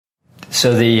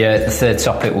So the third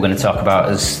topic we're going to talk about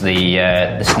is the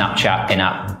Snapchat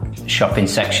in-app shopping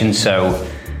section. So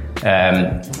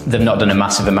they've not done a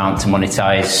massive amount to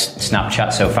monetize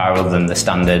Snapchat so far, other than the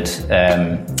standard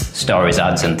stories,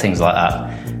 ads, and things like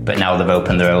that. But now they've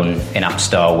opened their own in-app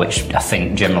store, which I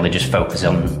think generally just focus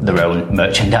on their own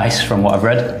merchandise, from what I've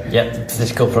read. Yep,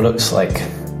 physical products like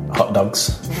hot dogs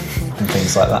and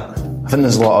things like that. I think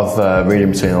there's a lot of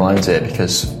reading between the lines here,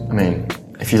 because, I mean,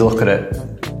 if you look at it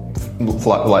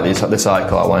like this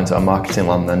article outlines our marketing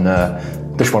land, then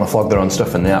they just want to flog their own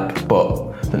stuff in the app, but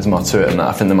there's more to it than that.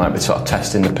 I think they might be sort of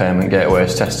testing the payment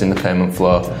gateways, testing the payment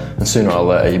flow, and sooner or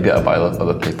later you'll be able to buy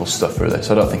other people's stuff through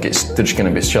this. I don't think they're just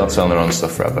going to be selling their own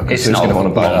stuff forever. It's not a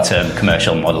long-term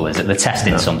commercial model, is it? They're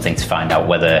testing something to find out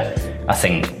whether, I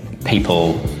think,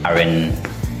 people are in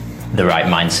the right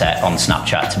mindset on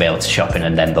Snapchat to be able to shop in,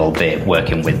 and then they'll be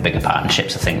working with bigger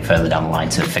partnerships, I think, further down the line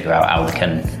to figure out how they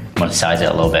can monetize it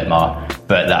a little bit more.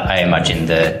 But that, I imagine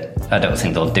I don't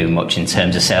think they'll do much in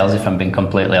terms of sales, if I'm being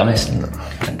completely honest. No.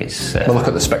 I think it's... Well, look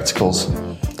at the spectacles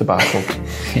debacle.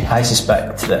 I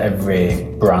suspect that every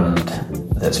brand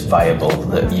that's viable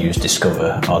that used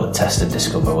Discover or that tested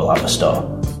Discover will have a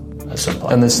store at some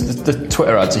point. And there's the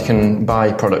Twitter ads. You can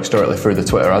buy products directly through the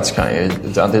Twitter ads, can't you?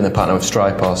 Didn't they partner with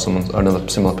Stripe or another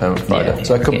similar payment provider? Yeah,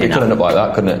 so it could end up like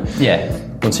that, couldn't it? Yeah.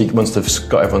 Once they've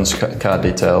got everyone's card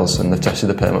details and they've tested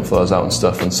the payment flows out and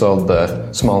stuff and sold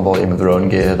the small volume of their own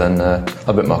gear, then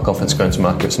a bit more confidence going to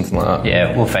market with something like that.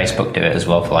 Yeah, well, Facebook do it as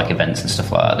well for like events and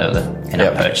stuff like that, don't they?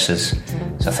 In-app purchases.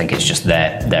 So I think it's just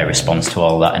their response to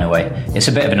all that in a way. It's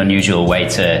a bit of an unusual way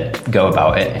to go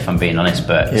about it, if I'm being honest,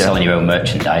 but selling your own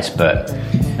merchandise. But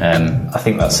I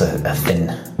think that's a thin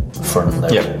front, though.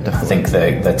 Yeah, I think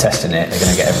they're testing it. They're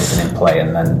going to get everything in play,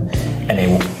 and then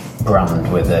any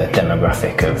brand with a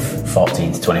demographic of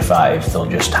 14 to 25, they'll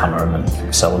just hammer them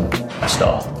and sell them a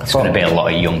store. There's going to be a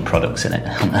lot of young products in it.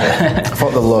 I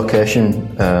thought the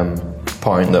location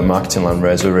point that Marketing Land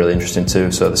raised was really interesting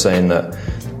too. So they're saying that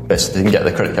basically they can get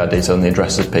the credit card details and the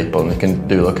addresses of people, and they can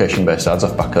do location-based ads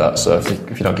off back of that. So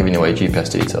if you're not giving away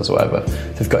GPS details or whatever,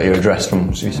 if they've got your address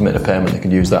from, so you submit a payment, they can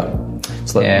use that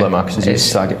to let marketers use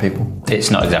to target people.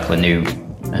 It's not exactly new.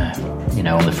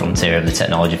 On the frontier of the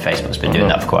technology. Facebook's been doing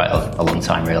that for quite a long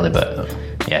time, really, but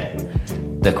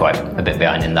they're quite a bit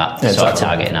behind in that sort of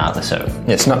targeting, aren't they? So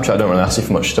Snapchat don't really ask you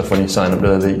for much stuff when you sign up,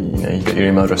 really. You get your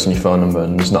email address and your phone number,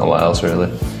 and there's not a lot else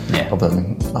really. Other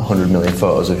than 100 million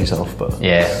photos of yourself. But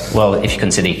well, if you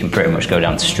consider you can pretty much go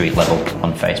down to street level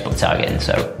on Facebook targeting,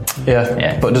 so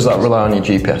but does that rely on your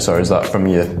GPS, or is that from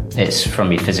your... It's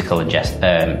from your physical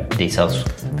details.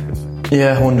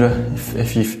 Yeah, I wonder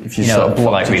if you sort of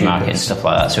block like remarketing and stuff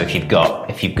like that. So if you've got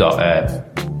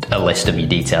a list of your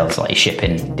details, like your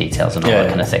shipping details and all that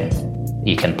kind of thing,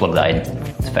 you can plug that in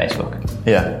to Facebook.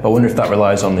 Yeah, I wonder if that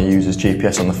relies on the user's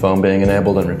GPS on the phone being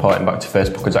enabled and reporting back to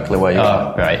Facebook exactly where you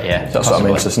are. Right, yeah. That's possibly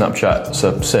what I mean. So Snapchat,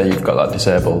 so say you've got that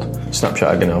disabled, Snapchat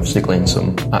are going to obviously glean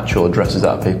some actual addresses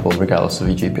out of people regardless of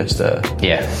your GPS data.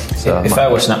 Yeah. So if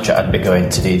I were Snapchat, I'd be going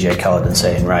to DJ Khaled and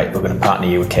saying, right, we're going to partner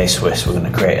you with K-Swiss, we're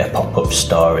going to create a pop-up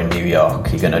store in New York,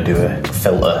 you're going to do a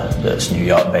filter that's New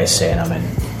York based saying I'm in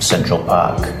Central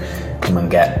Park, come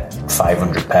and get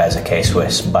 500 pairs of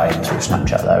K-Swiss, buy them through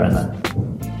Snapchat there and then.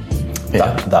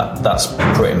 That's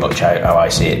pretty much how I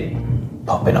see it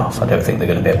popping off. I don't think they're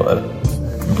going to be able to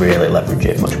really leverage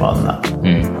it much more than that.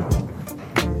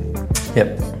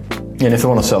 Yep. And if they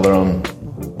want to sell their own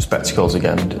spectacles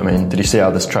again, I mean, did you see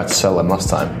how they tried to sell them last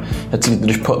time? They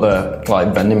just put their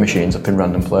vending machines up in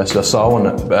random places. I saw one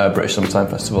at British Summertime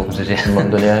Festival in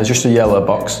London. Yeah, it's just a yellow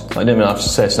box. I didn't even have to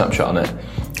say Snapchat on it.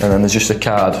 And then there's just a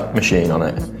card machine on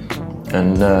it.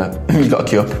 And you got to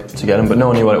queue up to get them, but no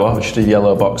one knew what it was. It was just a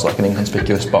yellow box, like an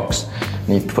inconspicuous box.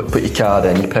 And you put your card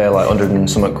in, you pay like 100 and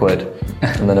something quid,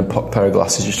 and then a pair of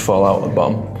glasses just fall out at the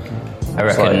bottom. I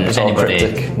reckon it's all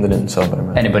cryptic, and they didn't sell very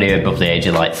much. Anybody above the age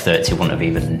of like 30 wouldn't have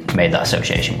even made that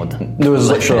association, would they? There was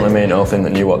literally me and the whole thing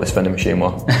that knew what this vending machine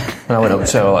was. And I went up and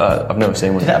said, I've never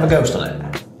seen one. Did it have a ghost on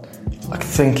it? I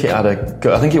think it had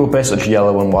I think it was basically just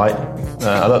yellow and white.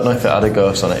 I don't know if it had a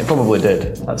ghost on it. It probably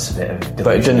did. That's a bit of...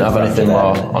 But it didn't have anything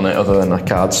more on it other than a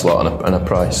card slot and a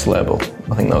price label.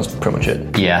 I think that was pretty much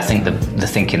it. Yeah, I think they're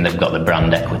thinking they've got the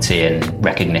brand equity and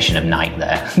recognition of Nike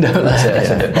there.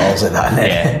 That's a bit balls in that, isn't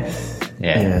it?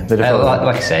 Yeah.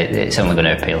 Like I say, it's only going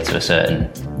to appeal to a certain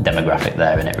demographic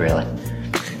there, isn't it, really?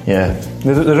 Yeah.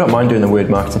 They don't mind doing the weird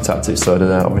marketing tactics, though, do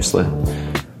they, obviously?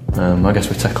 I guess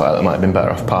with tech like that, they might have been better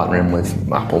off partnering with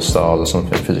Apple stores or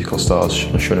something, physical stores.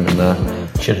 Should have been there.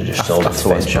 Should have just sold it to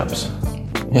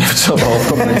Facebook. Yeah, sold the whole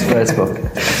company to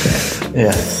Facebook.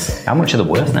 Yeah. How much are they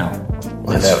worth now?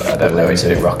 I don't know. It's a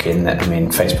bit rocking. I mean,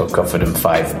 Facebook offered them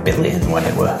 $5 billion when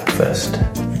it were first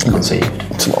conceived.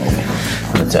 It's a lot of money.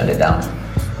 And they turned it down.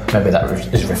 Maybe that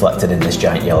is reflected in this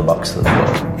giant yellow box that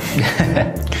they've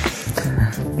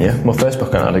got. Yeah, well,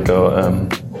 Facebook haven't had a go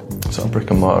sort of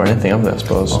brick and mortar or anything, have they, I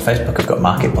suppose? Well, Facebook have got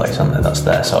Marketplace, haven't they? That's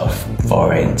their sort of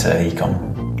foray into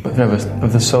e-com. But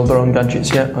have they sold their own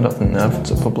gadgets yet? I don't think they have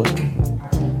to public.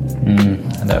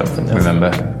 I don't remember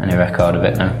any record of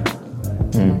it now.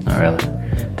 Not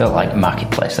really. Don't like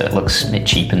Marketplace though. It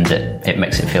cheapens it. It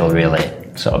makes it feel really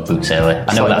sort of boot saley.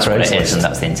 I know like that's what it is Craigslist. and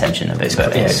that's the intention of it.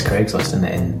 But It's Craigslist, isn't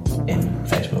it, in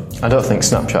Facebook? I don't think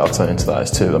Snapchat will turn into that.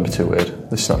 That'd be too weird.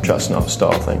 The Snapchat's not a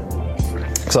store thing.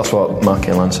 Because that's what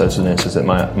Marketing Land says, isn't it? Says it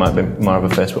might be more of a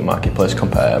Facebook Marketplace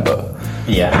competitor, but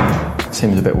Yeah. it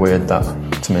seems a bit weird, that,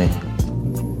 to me.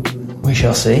 We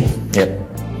shall see. Yep.